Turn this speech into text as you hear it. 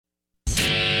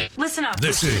Listen up.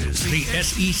 This is the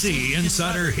SEC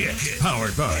Insider Hit,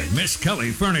 powered by Miss Kelly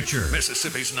Furniture,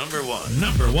 Mississippi's number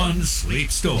one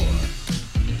sleep store.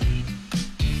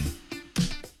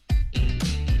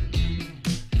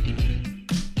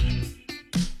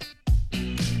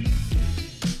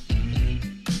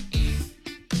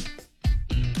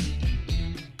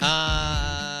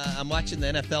 I'm watching the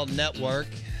NFL Network.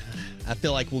 I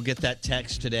feel like we'll get that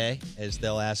text today as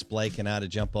they'll ask Blake and I to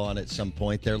jump on at some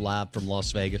point. They're live from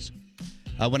Las Vegas.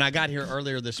 When I got here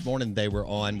earlier this morning, they were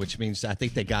on, which means I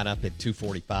think they got up at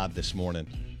 2:45 this morning.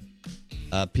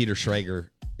 Peter Schrager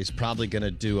is probably going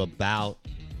to do about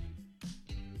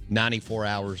 94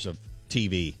 hours of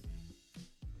TV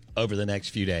over the next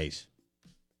few days.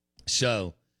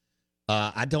 So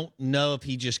I don't know if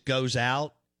he just goes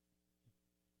out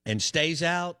and stays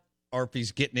out, or if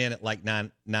he's getting in at like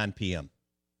 9 p.m.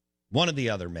 One or the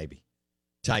other, maybe,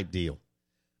 type deal.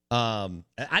 I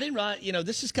didn't realize,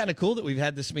 this is kind of cool that we've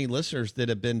had this many listeners that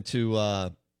have been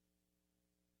to,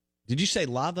 did you say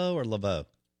Lavo or Lavo?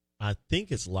 I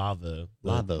think it's Lavo.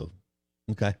 Lavo.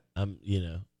 Okay. I'm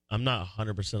not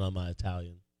 100% on my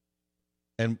Italian.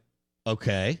 And,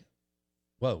 okay.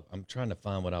 Whoa, I'm trying to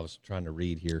find what I was trying to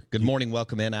read here. Good morning,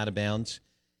 welcome in, Out of Bounds.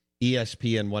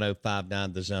 ESPN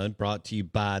 105.9 The Zone, brought to you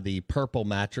by the Purple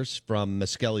Mattress from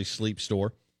Miskelly Sleep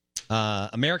Store.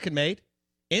 American made,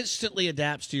 instantly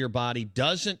adapts to your body,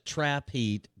 doesn't trap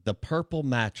heat. The Purple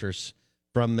Mattress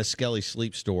from Miskelly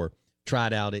Sleep Store. Try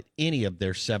it out at any of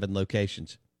their 7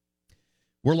 locations.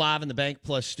 We're live in the Bank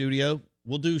Plus studio.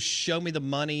 We'll do Show Me the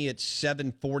Money at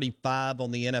 7:45 on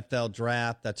the NFL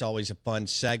Draft. That's always a fun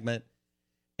segment.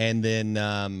 And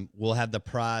then we'll have the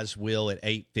prize wheel at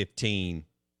 8:15.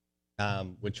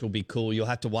 Which will be cool. You'll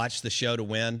have to watch the show to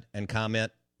win and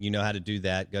comment. You know how to do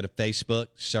that. Go to Facebook,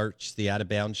 search the Out of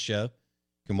Bounds Show. You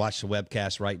can watch the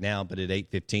webcast right now, but at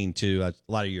 8:15 too. A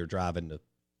lot of you are driving to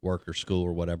work or school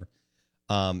or whatever.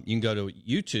 You can go to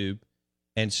YouTube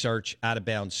and search Out of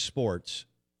Bounds Sports.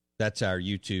 That's our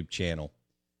YouTube channel,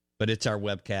 but it's our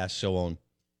webcast, so on.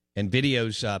 And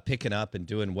videos picking up and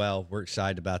doing well. We're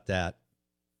excited about that.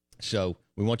 So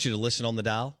we want you to listen on the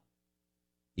dial.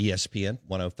 ESPN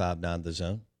 105.9 The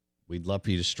Zone. We'd love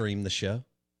for you to stream the show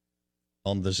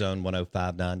on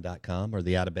thezone1059.com or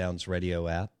the Out of Bounds radio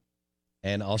app.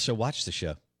 And also watch the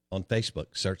show on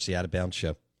Facebook. Search the Out of Bounds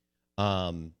Show.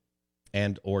 And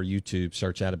or YouTube,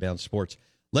 search Out of Bounds Sports.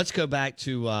 Let's go back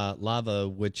to Lavo,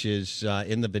 which is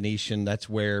in the Venetian. That's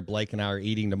where Blake and I are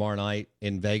eating tomorrow night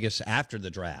in Vegas after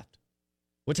the draft.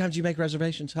 What time do you make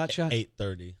reservations, Hotshot?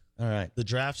 8:30. All right. The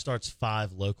draft starts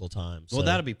 5 local time. So Well,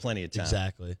 that'll be plenty of time.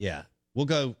 Exactly. Yeah. We'll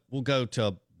go to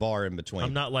a bar in between.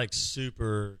 I'm not like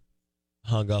super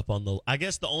hung up on I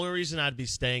guess the only reason I'd be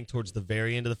staying towards the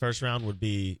very end of the first round would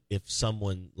be if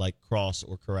someone like Cross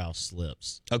or Corral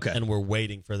slips. Okay. And we're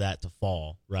waiting for that to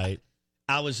fall, right?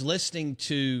 I was listening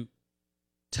to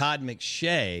Todd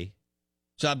McShay.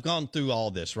 So I've gone through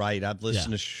all this, right? I've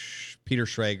listened to Peter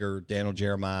Schrager, Daniel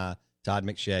Jeremiah, Todd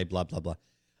McShay, blah, blah, blah.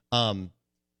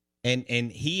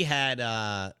 And he had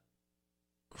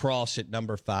Cross at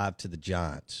number 5 to the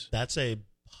Giants. That's a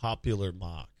popular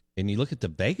mock. And you look at the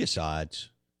Vegas odds,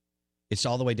 it's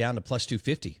all the way down to plus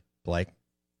 250, Blake.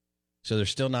 So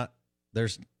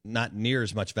there's not near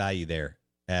as much value there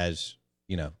as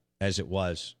it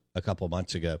was a couple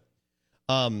months ago.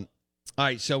 All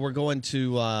right, so we're going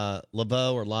to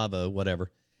Lavo,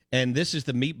 whatever. And this is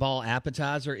the meatball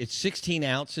appetizer. It's 16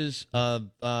 ounces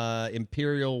of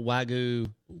Imperial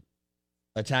Wagyu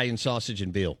Italian sausage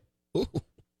and veal. Ooh.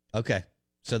 Okay,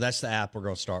 so that's the app we're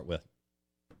going to start with.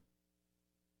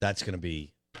 That's going to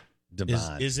be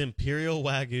divine. Is Imperial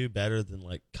Wagyu better than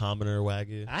like commoner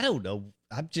Wagyu? I don't know.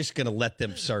 I'm just going to let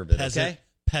them serve it. Okay,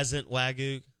 peasant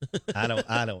Wagyu. I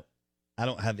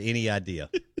don't have any idea.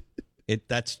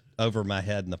 That's over my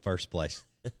head in the first place.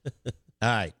 All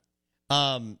right.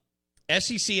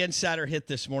 SEC Insider Hit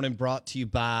this morning brought to you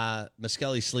by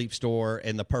Miskelly Sleep Store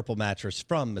and the Purple Mattress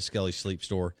from Miskelly Sleep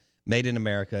Store. Made in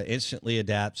America, instantly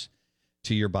adapts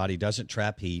to your body, doesn't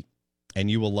trap heat,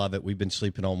 and you will love it. We've been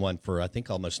sleeping on one for, I think,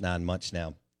 almost 9 months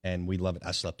now, and we love it.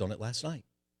 I slept on it last night.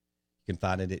 You can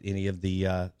find it at any of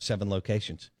the 7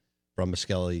 locations from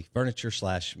Miskelly Furniture /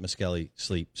 Miskelly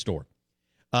Sleep Store.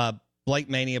 Blake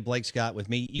Mania, Blake Scott with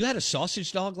me. You had a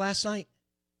sausage dog last night?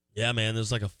 Yeah, man. It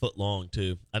was like a foot long,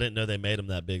 too. I didn't know they made them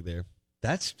that big there.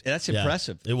 That's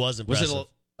impressive. It was impressive.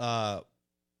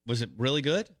 Was it really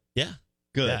good? Yeah.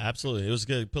 Good. Yeah, absolutely. It was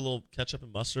good. Put a little ketchup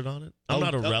and mustard on it. I'm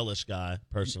not a relish guy,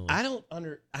 personally.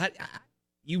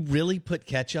 You really put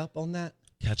ketchup on that?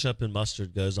 Ketchup and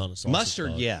mustard goes on a sausage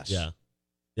Mustard, dog. yes.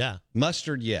 Yeah.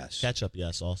 Mustard, yes. Ketchup,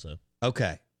 yes, also.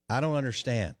 Okay. I don't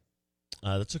understand.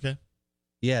 That's okay.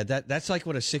 Yeah, that's like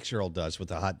what a 6-year-old does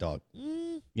with a hot dog.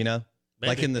 You know, Maybe.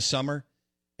 like in the summer,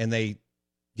 and they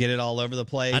get it all over the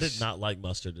place. I did not like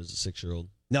mustard as a 6-year-old.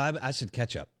 No, I said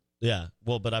ketchup. Yeah,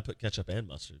 well, but I put ketchup and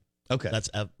mustard. Okay.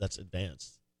 That's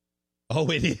advanced. Oh,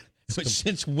 it is. But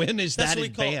since when is that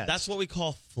advanced? That's what we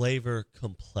call flavor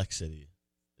complexity,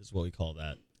 is what we call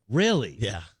that. Really?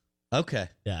 Yeah. Okay.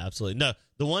 Yeah, absolutely. No,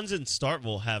 the ones in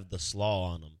Starkville have the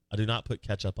slaw on them. I do not put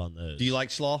ketchup on those. Do you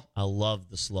like slaw? I love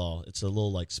the slaw. It's a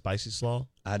little like spicy slaw.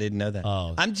 I didn't know that.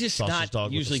 Oh, I'm just sausage dog not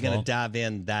with usually the slaw. going to dive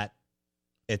in at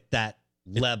that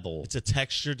level. It's a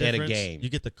texture At a difference. game. You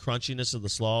get the crunchiness of the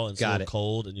slaw and it's a Got little it.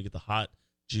 cold, and you get the hot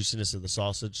juiciness of the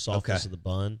sausage, softness Okay. of the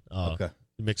bun. Okay.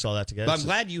 You mix all that together. But I'm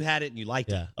glad you had it and you liked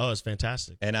it. Yeah. Oh, it's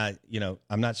fantastic. And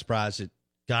I'm not surprised that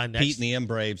Guy Pete next and the M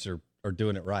Braves are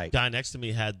doing it right. guy next to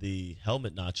me had the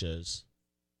helmet nachos.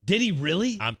 Did he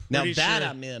really? I'm now pretty that sure-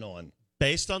 I'm in on.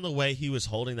 Based on the way he was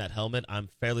holding that helmet, I'm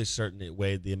fairly certain it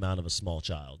weighed the amount of a small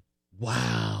child.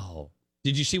 Wow.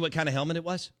 Did you see what kind of helmet it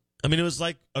was? I mean, it was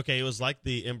like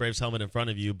the M Braves helmet in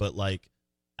front of you, but like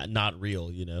not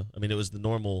real, you know? I mean, it was the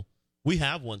normal. We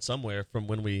have one somewhere from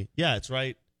when it's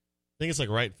right. I think it's like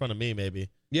right in front of me, maybe.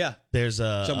 Yeah. There's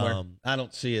a Somewhere. I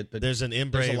don't see it, but there's an M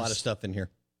Braves there's a lot of stuff in here.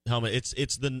 helmet.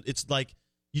 It's like,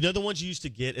 you know, the ones you used to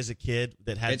get as a kid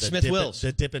that had It's the Smith Wills.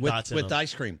 the Dippin' Dots in with them.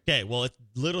 ice cream. Okay, well, it's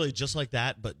literally just like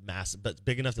that, but massive, but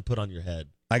big enough to put on your head.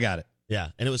 I got it. Yeah,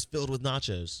 and it was filled with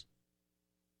nachos.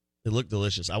 It looked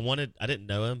delicious. I didn't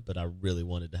know him, but I really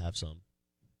wanted to have some.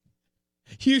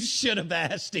 You should have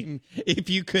asked him if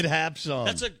you could have some.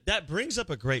 That brings up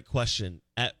a great question.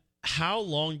 At how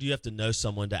long do you have to know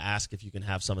someone to ask if you can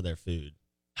have some of their food?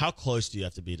 How close do you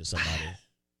have to be to somebody?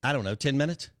 I don't know, 10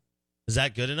 minutes? Is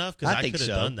that good enough? Because I I think could have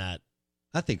so. done that.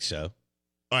 I think so.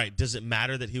 All right. Does it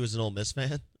matter that he was an Ole Miss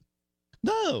fan?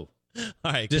 No.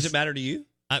 All right. Does it matter to you?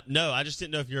 No, I just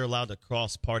didn't know if you're allowed to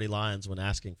cross party lines when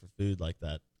asking for food like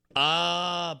that.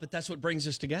 But that's what brings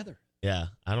us together. Yeah,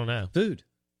 I don't know. Food.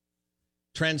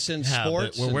 Transcends Yeah,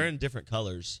 sports. but we're and wearing different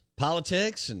colors.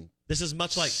 politics and This is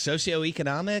much like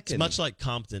socioeconomic. it's much like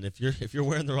Compton. If you're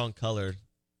wearing the wrong color,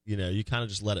 you know, you kind of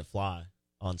just let it fly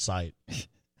on site.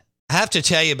 I have to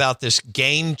tell you about this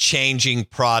game-changing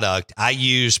product I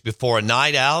use before a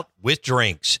night out with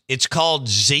drinks. It's called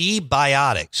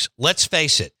Z-Biotics. Let's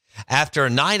face it, after a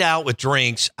night out with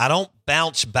drinks, I don't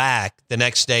bounce back the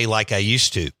next day like I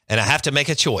used to, and I have to make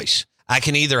a choice. I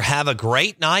can either have a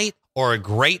great night or a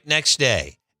great next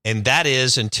day, and that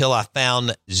is until I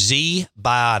found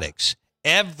Z-Biotics.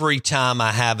 Every time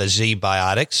I have a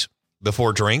Z-Biotics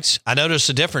before drinks, I notice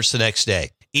a difference the next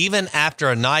day. Even after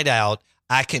a night out,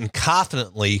 I can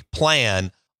confidently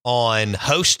plan on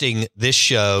hosting this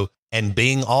show and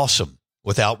being awesome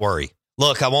without worry.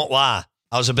 Look, I won't lie.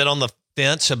 I was a bit on the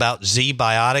fence about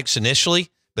Z-Biotics initially,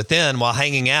 but then while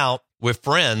hanging out with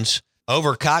friends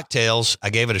over cocktails,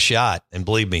 I gave it a shot. And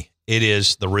believe me, it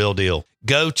is the real deal.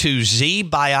 Go to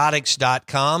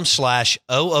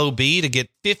zbiotics.com/OOB to get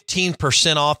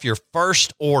 15% off your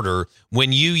first order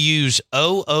when you use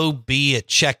OOB at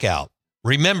checkout.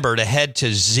 Remember to head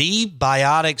to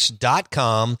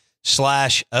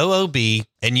zbiotics.com/OOB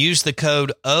and use the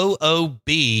code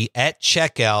OOB at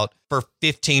checkout for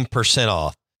 15%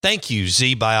 off. Thank you,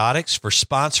 Z-Biotics, for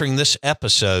sponsoring this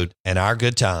episode and our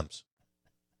good times.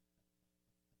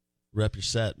 Rep your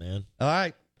set, man. All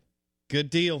right.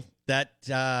 Good deal. That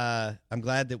I'm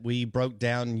glad that we broke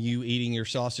down you eating your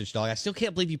sausage dog. I still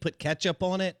can't believe you put ketchup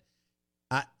on it.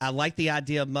 I like the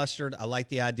idea of mustard. I like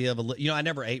the idea of I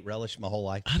never ate relish my whole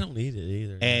life. I don't eat it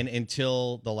either. And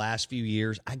until the last few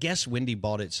years, I guess Wendy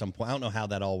bought it at some point. I don't know how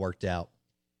that all worked out.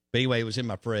 But anyway, it was in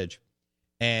my fridge.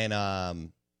 And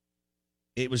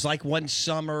it was like one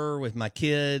summer with my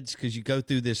kids, because you go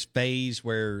through this phase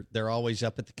where they're always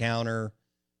up at the counter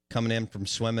coming in from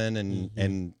swimming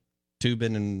and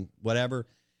tubing and whatever.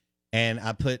 And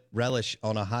I put relish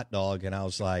on a hot dog, and I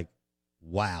was like,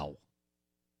 wow,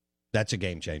 that's a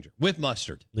game changer with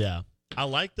mustard. Yeah. I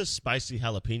like the spicy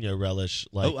jalapeno relish.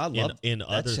 Like, I love in that.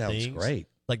 other Sounds things. great.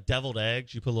 Like deviled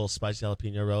eggs, you put a little spicy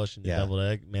jalapeno relish in your deviled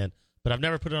egg, man. But I've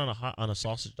never put it on a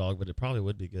sausage dog, but it probably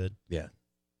would be good. Yeah.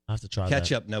 I have to try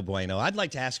Ketchup, no bueno. I'd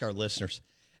like to ask our listeners.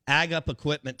 Ag Up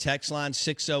Equipment text line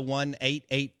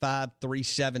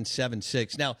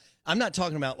 601-885-3776. Now, I'm not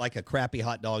talking about like a crappy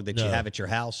hot dog that you have at your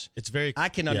house. It's very. I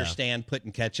can understand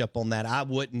putting ketchup on that. I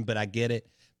wouldn't, but I get it.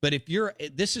 But if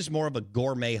this is more of a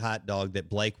gourmet hot dog that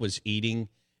Blake was eating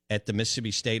at the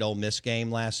Mississippi State Ole Miss game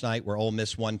last night, where Ole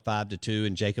Miss won 5-2,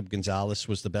 and Jacob Gonzalez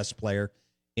was the best player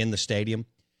in the stadium.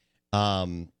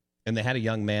 And they had a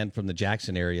young man from the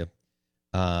Jackson area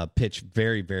pitched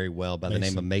very, very well by the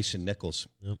name of Mason Nichols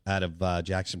out of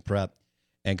Jackson Prep.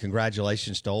 And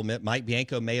congratulations to Ole Miss. Mike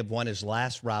Bianco may have won his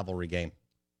last rivalry game.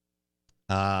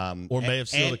 Or may have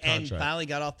sealed a contract. And finally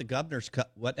got off the Governor's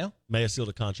Cup. What now? May have sealed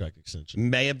a contract extension.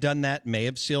 May have done that. May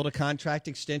have sealed a contract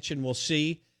extension. We'll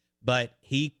see. But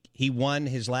he won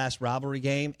his last rivalry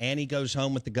game, and he goes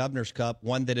home with the Governor's Cup,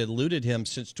 one that had eluded him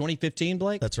since 2015,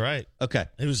 Blake? That's right. Okay.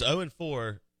 He was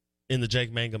 0-4 in the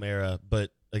Jake Mangum era,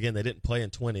 but, again, they didn't play in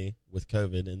 20 with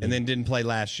COVID. And then didn't play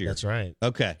last year. That's right.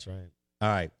 Okay. That's right. All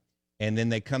right. And then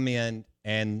they come in,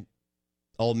 and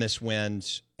Ole Miss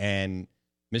wins, and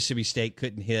Mississippi State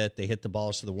couldn't hit. They hit the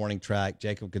balls to the warning track.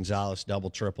 Jacob Gonzalez,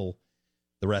 double, triple.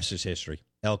 The rest is history.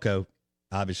 Elko,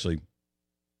 obviously,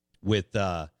 with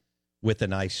a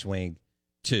nice swing,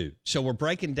 too. So we're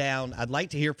breaking down. I'd like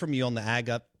to hear from you on the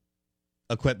Ag Up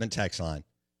Equipment text line,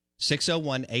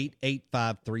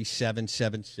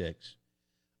 601-885-3776.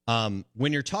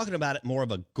 When you're talking about it more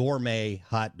of a gourmet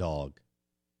hot dog,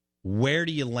 where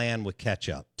do you land with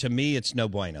ketchup? To me, it's no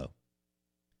bueno.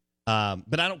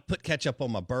 But I don't put ketchup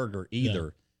on my burger either. Yeah.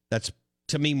 That's,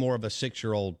 to me, more of a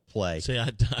 6-year-old play. See,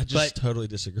 I just totally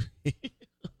disagree.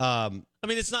 I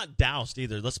mean, it's not doused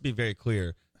either. Let's be very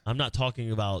clear. I'm not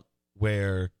talking about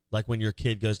where, like, when your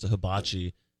kid goes to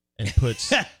hibachi and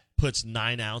puts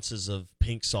 9 ounces of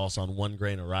pink sauce on 1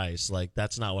 grain of rice. Like,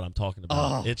 that's not what I'm talking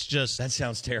about. It's just, that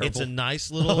sounds terrible. It's a nice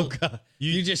little. Oh, God.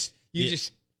 You just.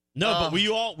 No, but we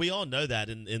all know that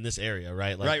in this area,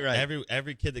 right? Like, right.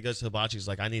 Every kid that goes to hibachi is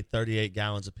like, I need 38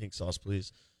 gallons of pink sauce,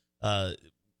 please.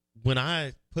 When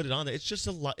I put it on there, it's just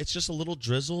a little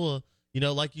drizzle,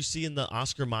 like you see in the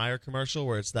Oscar Mayer commercial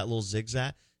where it's that little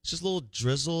zigzag. It's just a little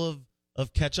drizzle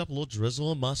of ketchup, a little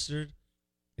drizzle of mustard.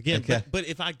 Again, okay. But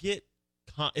if I get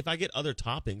other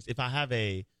toppings, if I have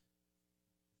a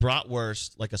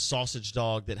bratwurst, like a sausage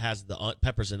dog that has the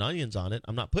peppers and onions on it,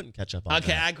 I'm not putting ketchup on it.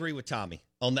 Okay, I agree with Tommy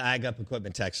on the Ag Up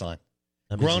Equipment text line.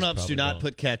 Grown-ups do not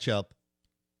put ketchup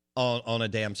on a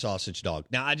damn sausage dog.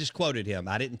 Now, I just quoted him.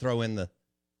 I didn't throw in the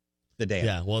damn.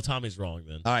 Yeah, well, Tommy's wrong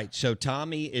then. All right, so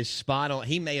Tommy is spot on.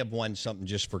 He may have won something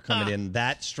just for coming in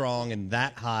that strong and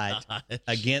that hot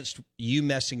against you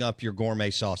messing up your gourmet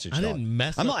sausage dog. I'm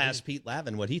going to ask Pete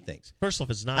Lavin what he thinks. First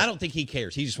off, it's not. I don't think he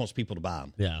cares. He just wants people to buy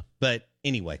them. Yeah. But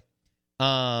anyway,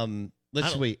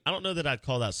 let's see. I don't know that I'd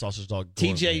call that sausage dog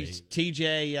gourmet.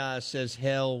 TJ says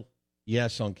hell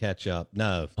yes on ketchup.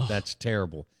 No, that's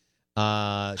terrible.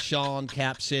 Sean,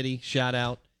 Cap City, shout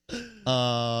out.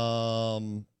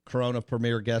 Corona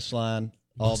Premier Guest Line,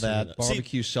 all that.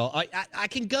 Barbecue sauce. I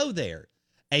can go there.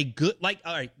 A good, all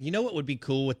right, you know what would be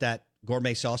cool with that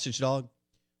gourmet sausage dog?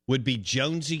 Would be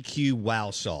Jonesy Q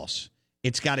Wow Sauce.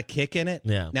 It's got a kick in it.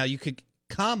 Yeah. Now, you could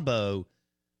combo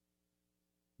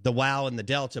the Wow and the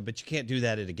Delta, but you can't do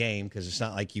that at a game because it's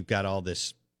not like you've got all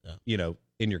this, in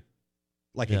your,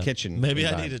 a kitchen. Maybe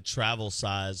I need a travel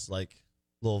size,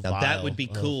 little vial. That would be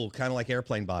cool, kind of like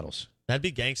airplane bottles. That'd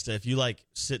be gangsta. If you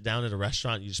sit down at a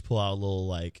restaurant, you just pull out a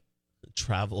little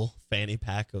travel fanny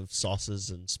pack of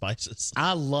sauces and spices.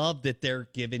 I love that they're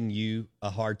giving you a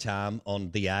hard time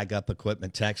on the Ag Up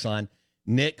Equipment text line.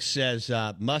 Nick says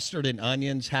mustard and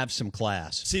onions have some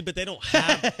class. See, but they don't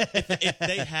have. if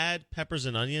they had peppers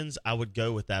and onions, I would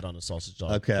go with that on a sausage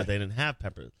dog. Okay, but they didn't have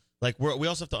peppers. We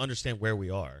also have to understand where we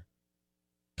are.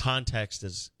 Context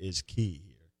is key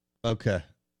here. Okay.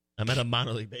 I'm at a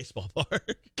minor league baseball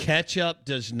park. Ketchup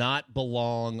does not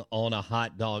belong on a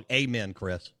hot dog. Amen,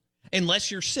 Chris. Unless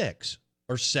you're 6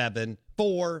 or 7,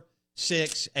 4,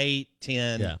 6, 8,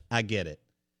 10. Yeah. I get it.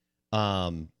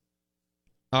 All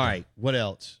right. What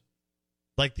else?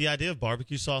 The idea of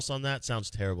barbecue sauce on that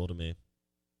sounds terrible to me.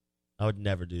 I would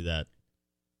never do that.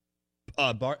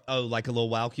 Like a little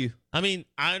Wow-Q? I mean,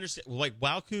 I understand.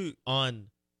 Wow-Q on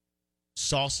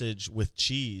sausage with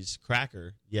cheese,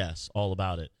 cracker, yes, all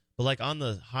about it. But on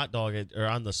the hot dog or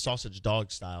on the sausage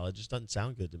dog style, it just doesn't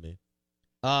sound good to me.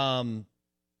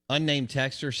 Unnamed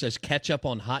texter says ketchup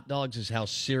on hot dogs is how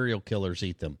serial killers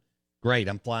eat them. Great.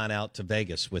 I'm flying out to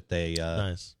Vegas with a.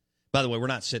 Nice. By the way, we're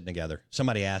not sitting together.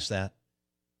 Somebody asked that.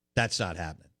 That's not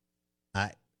happening.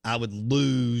 I would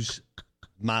lose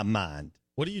my mind.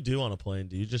 What do you do on a plane?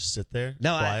 Do you just sit there?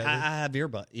 No, I have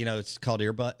earbud. It's called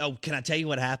earbud. Oh, can I tell you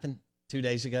what happened 2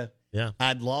 days ago? Yeah.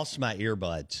 I'd lost my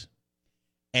earbuds.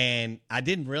 And I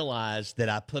didn't realize that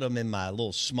I put them in my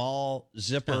little small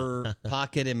zipper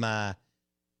pocket in my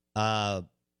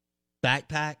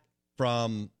backpack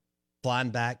from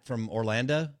flying back from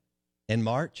Orlando in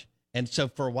March. And so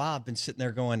for a while, I've been sitting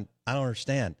there going, I don't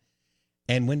understand.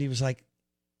 And Wendy was like,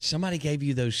 somebody gave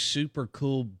you those super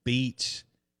cool Beats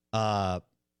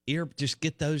just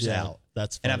get those out.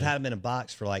 That's and funny. I've had them in a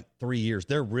box for like 3 years.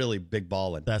 They're really big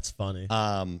balling. That's funny.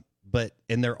 And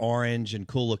they're orange and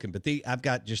cool looking. But I've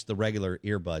got just the regular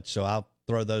earbuds, so I'll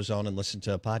throw those on and listen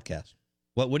to a podcast.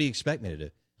 What do you expect me to do?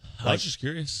 I was just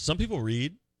curious. Some people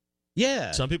read.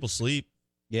 Yeah. Some people sleep.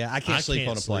 Yeah, I can't sleep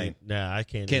on a plane. Nah, I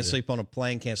can't. Can't sleep on a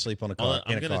plane. Can't sleep on a car.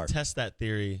 I'm going to test that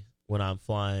theory when I'm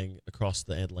flying across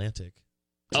the Atlantic.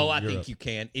 Oh, I think you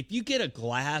can. If you get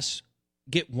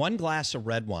get one glass of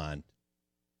red wine,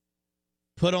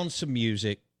 put on some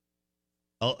music,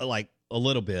 like a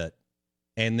little bit,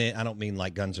 and then I don't mean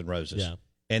like Guns N' Roses. Yeah.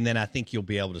 And then I think you'll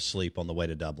be able to sleep on the way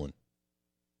to Dublin.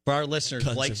 For our listeners,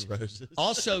 Guns N' Roses.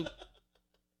 Also,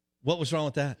 what was wrong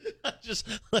with that? Just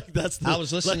like I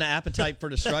was listening to Appetite for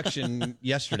Destruction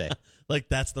yesterday. Like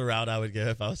that's the route I would go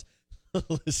if I was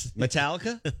listening.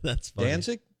 Metallica? That's funny.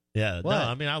 Danzig? Yeah. What? No,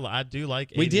 I mean I do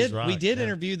like 80s we did rock.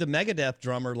 interview the Megadeth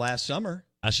drummer last summer.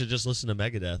 I should just listen to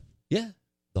Megadeth Yeah.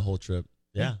 the whole trip.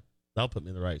 Yeah. That'll put me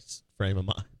in the right frame of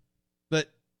mind. But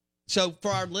so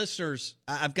for our listeners,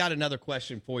 I've got another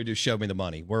question before we do Show Me the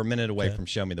Money. We're a minute away from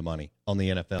Show Me the Money on the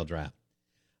NFL draft.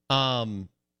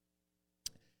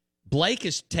 Blake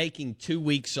is taking 2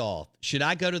 weeks off. Should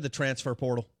I go to the transfer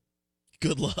portal?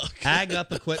 Good luck. Ag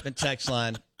Up Equipment text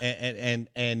line and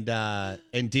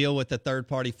deal with the third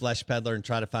party flesh peddler and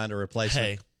try to find a replacement.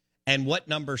 Hey. And what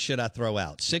number should I throw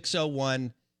out?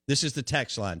 601. This is the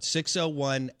text line.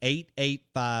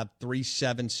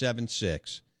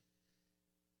 601-885-3776.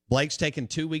 Blake's taking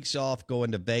 2 weeks off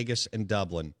going to Vegas and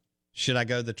Dublin. Should I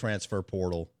go to the transfer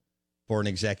portal for an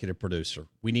executive producer?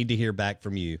 We need to hear back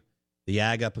from you. The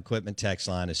Ag Up Equipment text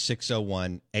line is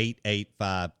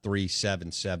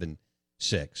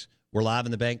 601-885-3776. We're live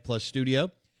in the Bank Plus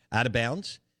studio. Out of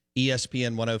bounds.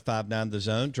 ESPN 105.9 The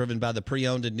Zone, driven by the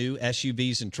pre-owned and new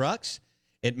SUVs and trucks.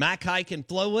 At Mac Hike in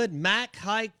Flowood,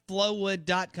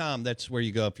 MacHikeFlowwood.com. That's where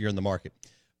you go if you're in the market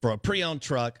for a pre-owned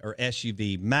truck or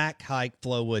SUV.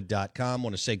 MacHikeFlowwood.com.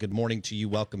 Want to say good morning to you.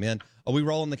 Welcome in. Are we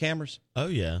rolling the cameras? Oh,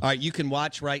 yeah. All right, you can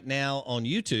watch right now on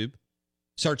YouTube.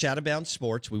 Search Out of Bounds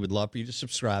Sports. We would love for you to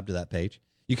subscribe to that page.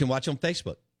 You can watch on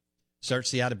Facebook. Search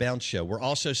the Out of Bounds Show. We're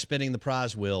also spinning the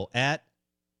prize wheel at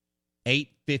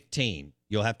 8:15.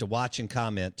 You'll have to watch and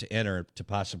comment to enter to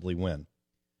possibly win.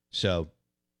 So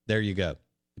there you go.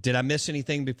 Did I miss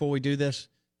anything before we do this?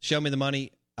 Show Me the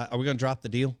Money. Are we going to drop the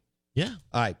deal? Yeah.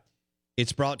 All right.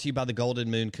 It's brought to you by the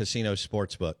Golden Moon Casino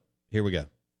Sportsbook. Here we go.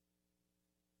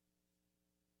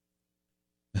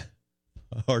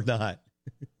 Or not.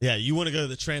 Yeah, you want to go to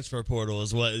the transfer portal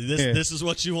is what this is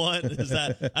what you want? Is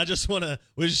that I just want to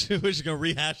we're just going to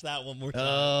rehash that one more time.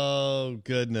 Oh,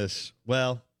 goodness.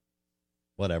 Well,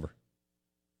 whatever.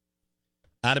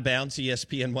 Out of bounds,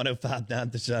 ESPN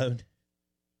 105.9 The Zone.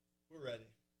 We're ready.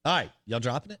 All right. Y'all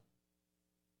dropping it?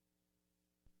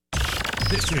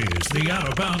 This is the Out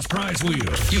of Bounds Prize Wheel.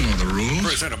 You know the rules.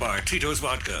 Presented by Tito's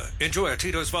Vodka. Enjoy a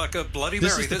Tito's Vodka Bloody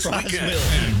This Mary is the this prize weekend. wheel.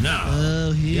 And now,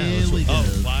 Oh, here we go.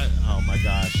 Oh my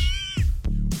gosh.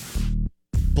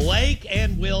 Blake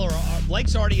and Will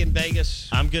Blake's already in Vegas.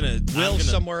 I'm gonna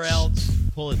somewhere else.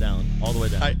 Pull it down all the way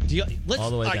down. All right, let's, All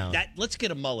the way all right, down. Let's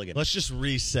get a mulligan. Let's just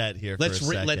reset here. For a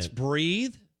second. Let's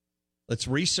breathe. Let's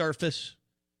resurface.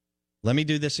 Let me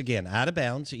do this again. Out of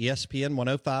bounds. ESPN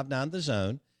 105.9 The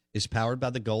Zone is powered by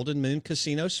the Golden Moon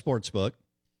Casino Sportsbook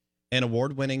and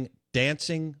award-winning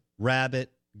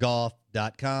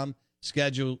DancingRabbitGolf.com.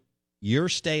 Schedule your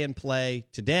stay and play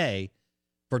today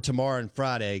for tomorrow and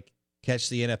Friday. Catch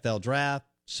the NFL draft,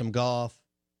 some golf,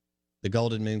 the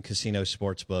Golden Moon Casino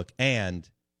Sportsbook, and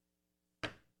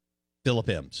Phillip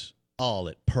M's, all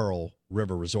at Pearl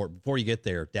River Resort. Before you get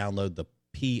there, download the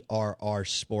PRR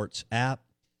Sports app.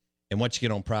 And once you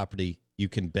get on property, you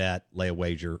can bet, lay a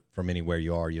wager from anywhere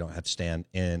you are. You don't have to stand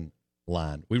in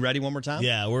line. We ready one more time?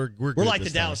 Yeah, we're good like the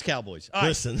this time. Dallas Cowboys. All right,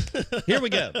 Listen, here we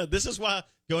go. This is why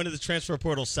going to the transfer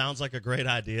portal sounds like a great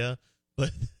idea, but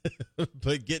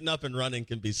getting up and running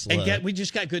can be slow. And we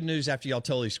just got good news after y'all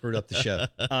totally screwed up the show.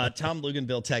 Tom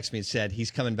Luganville texted me and said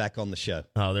he's coming back on the show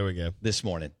Oh, there we go. this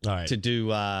morning. All right. To do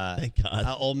Thank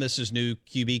God. Ole Miss's new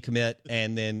QB commit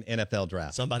and then NFL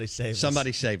draft. Somebody save us.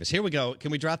 Somebody save us. Here we go. Can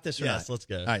we drop this or Yes, not? let's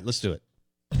go. All right, let's do it.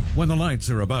 when the lights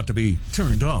are about to be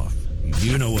turned off,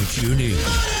 you know what you need.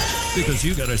 Because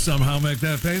you got to somehow make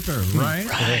that paper, right?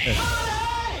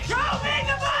 Show me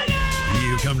the money!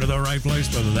 You come to the right place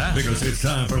for that. Because it's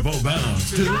time for Bo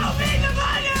Bounds to Show me the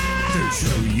money!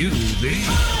 show you the...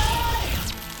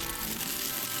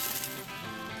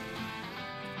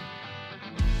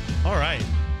 All right.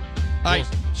 All right,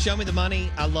 show me the money.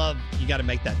 I love you got to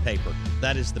make that paper.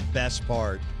 That is the best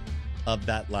part of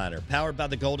that liner. Powered by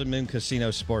the Golden Moon Casino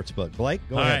Sportsbook. Blake,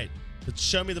 go All ahead. right. It's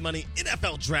Show Me the Money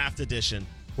NFL Draft Edition.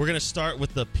 We're going to start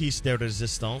with the piece de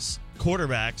resistance.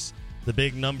 Quarterbacks, the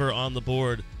big number on the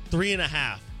board,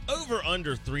 3.5. Over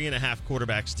under 3.5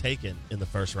 quarterbacks taken in the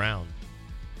first round.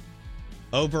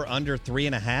 Over under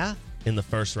 3.5? In the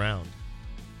first round.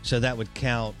 So that would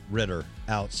count Ritter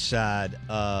outside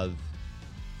of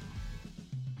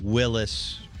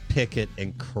Willis, Pickett,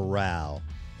 and Corral.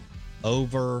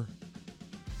 Over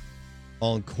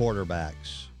on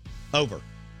quarterbacks. Over.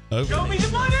 Show me the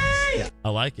money! Yeah. I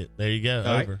like it. There you go.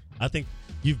 All Over. right. I think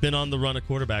you've been on the run of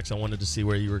quarterbacks. I wanted to see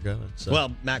where you were going. So.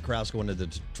 Well, Matt Corral's going to the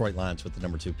Detroit Lions with the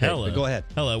number 2 pick. Hello. But go ahead.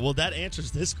 Hello. Well, that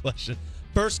answers this question.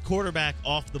 First quarterback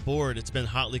off the board. It's been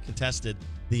hotly contested.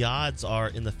 The odds are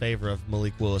in the favor of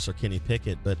Malik Willis or Kenny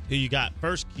Pickett. But who you got?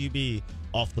 First QB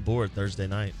off the board Thursday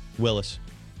night. Willis.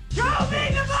 Show me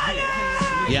the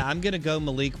money! Yeah, I'm going to go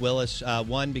Malik Willis.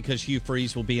 One, because Hugh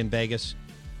Freeze will be in Vegas,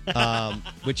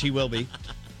 which he will be.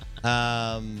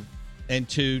 And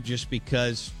two, just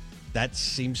because that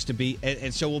seems to be,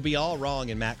 and so we'll be all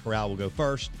wrong, and Matt Corral will go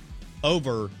first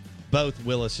over both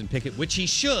Willis and Pickett, which he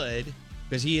should,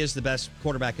 because he is the best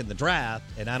quarterback in the draft,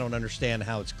 and I don't understand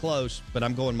how it's close, but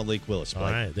I'm going Malik Willis. All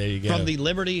right, there you go. From the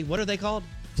Liberty, what are they called?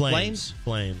 Flames.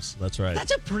 Flames. That's right.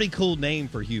 That's a pretty cool name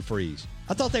for Hugh Freeze.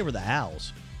 I thought they were the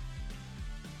Owls.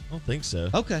 I don't think so.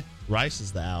 Okay. Rice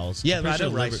is the Owls. Yeah, I'm pretty I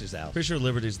know sure Rice is the Owls. Pretty sure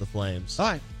Liberty's the Flames. All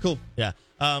right, cool. Yeah.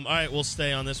 All right, we'll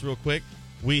stay on this real quick.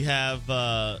 We have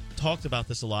talked about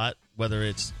this a lot, whether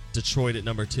it's Detroit at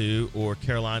number 2 or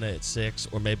Carolina at 6,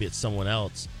 or maybe it's someone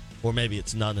else, or maybe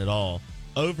it's none at all.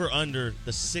 Over under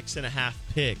the 6.5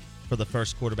 pick for the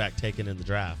first quarterback taken in the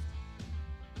draft.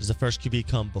 Does the first QB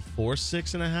come before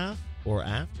 6.5 or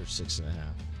after 6.5?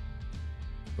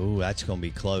 Ooh, that's going to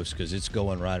be close because it's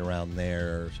going right around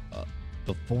there.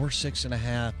 Before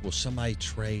 6.5, will somebody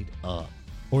trade up?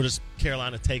 Or does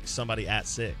Carolina take somebody at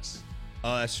 6?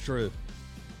 Oh, that's true.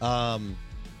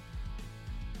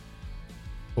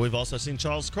 We've also seen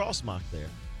Charles Cross mock there.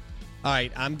 All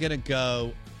right, I'm going to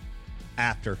go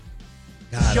after.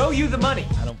 Show you the money.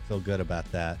 I don't feel good about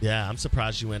that. Yeah, I'm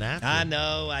surprised you went after. I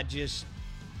know. I do.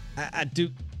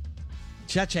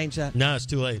 Should I change that? No, it's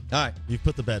too late. All right. You've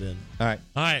put the bet in. All right.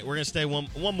 All right, we're going to stay one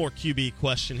more QB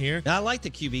question here. Now, I like the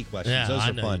QB questions. Yeah, Those I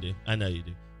are know fun. you do. I know you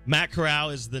do. Matt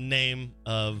Corral is the name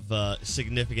of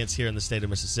significance here in the state of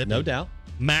Mississippi. No doubt.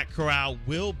 Matt Corral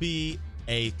will be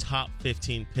a top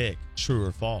 15 pick. True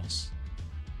or false?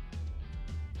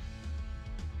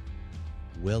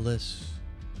 Willis,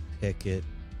 Pickett,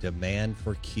 demand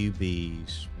for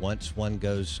QBs. Once one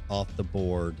goes off the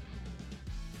board,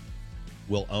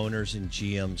 will owners and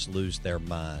GMs lose their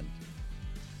mind?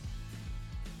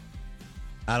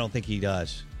 I don't think he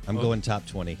does. I'm going top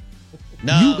 20.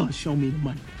 No. You gonna show me the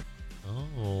money.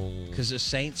 Oh. Because the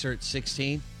Saints are at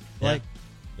 16. Yeah. Like,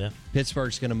 Yeah.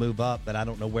 Pittsburgh's going to move up, but I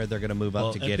don't know where they're going to move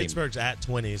up to and get him. Pittsburgh's at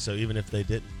 20, so even if they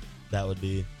didn't, that would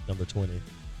be number 20.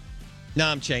 No,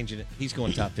 I'm changing it. He's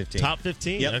going top 15. Top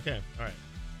 15? Yep. Okay. All right.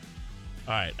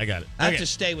 All right, I got it. I have Okay. to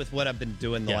stay with what I've been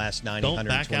doing the Yeah. last 90, Don't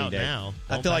 120 back out days. now.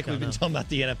 I Don't feel like back we've out been now. talking about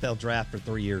the NFL draft for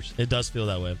 3 years. It does feel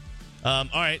that way. All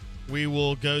right, we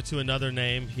will go to another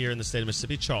name here in the state of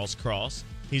Mississippi, Charles Cross.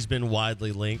 He's been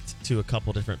widely linked to a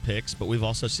couple different picks, but we've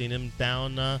also seen him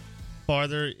down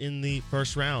farther in the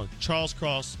first round. Charles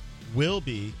Cross will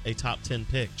be a top 10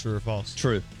 pick. True or false?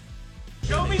 True.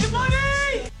 Show me the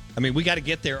money! I mean, we got to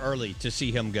get there early to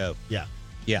see him go. Yeah.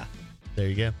 Yeah. There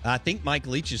you go. I think Mike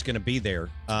Leach is going to be there.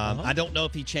 I don't know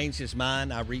if he changed his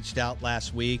mind. I reached out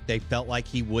last week. They felt like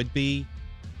he would be.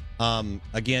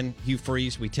 Again, Hugh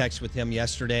Freeze, we texted with him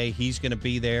yesterday. He's going to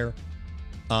be there.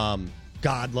 God,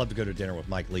 I'd love to go to dinner with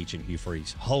Mike Leach and Hugh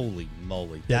Freeze. Holy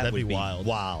moly. Yeah, that that'd would be wild.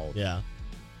 Wild. Yeah.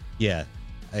 Yeah.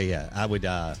 Yeah. I would.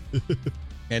 And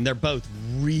they're both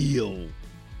real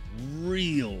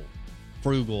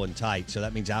frugal and tight. So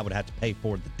that means I would have to pay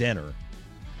for the dinner.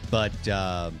 But,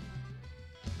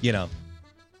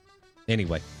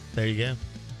 anyway. There you go.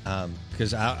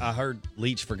 Because I heard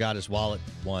Leach forgot his wallet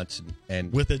once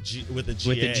and With a GA. with the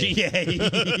GA.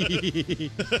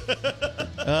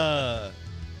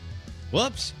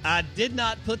 Whoops! I did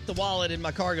not put the wallet in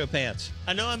my cargo pants.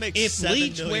 I know I make If $7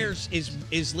 Leach million. wears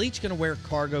is Leach going to wear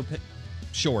cargo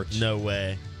shorts No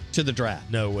way. to the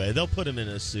draft? No way. They'll put him in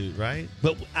a suit, right?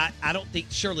 But I don't think.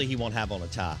 Surely he won't have on a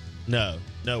tie. No.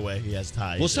 No way he has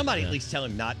ties. Will somebody at least tell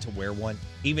him not to wear one,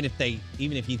 even if he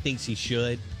thinks he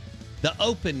should? The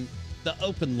open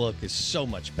look is so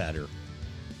much better.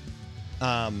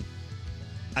 I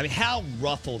mean, how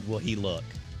ruffled will he look?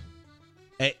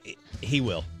 He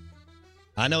will.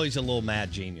 I know he's a little mad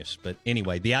genius, but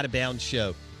anyway, the Out of Bounds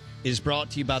show is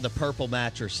brought to you by the Purple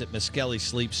Mattress at Miskelly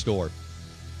Sleep Store.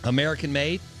 American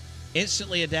made,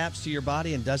 instantly adapts to your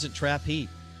body and doesn't trap heat.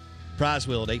 Prize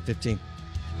Wheel at 8:15.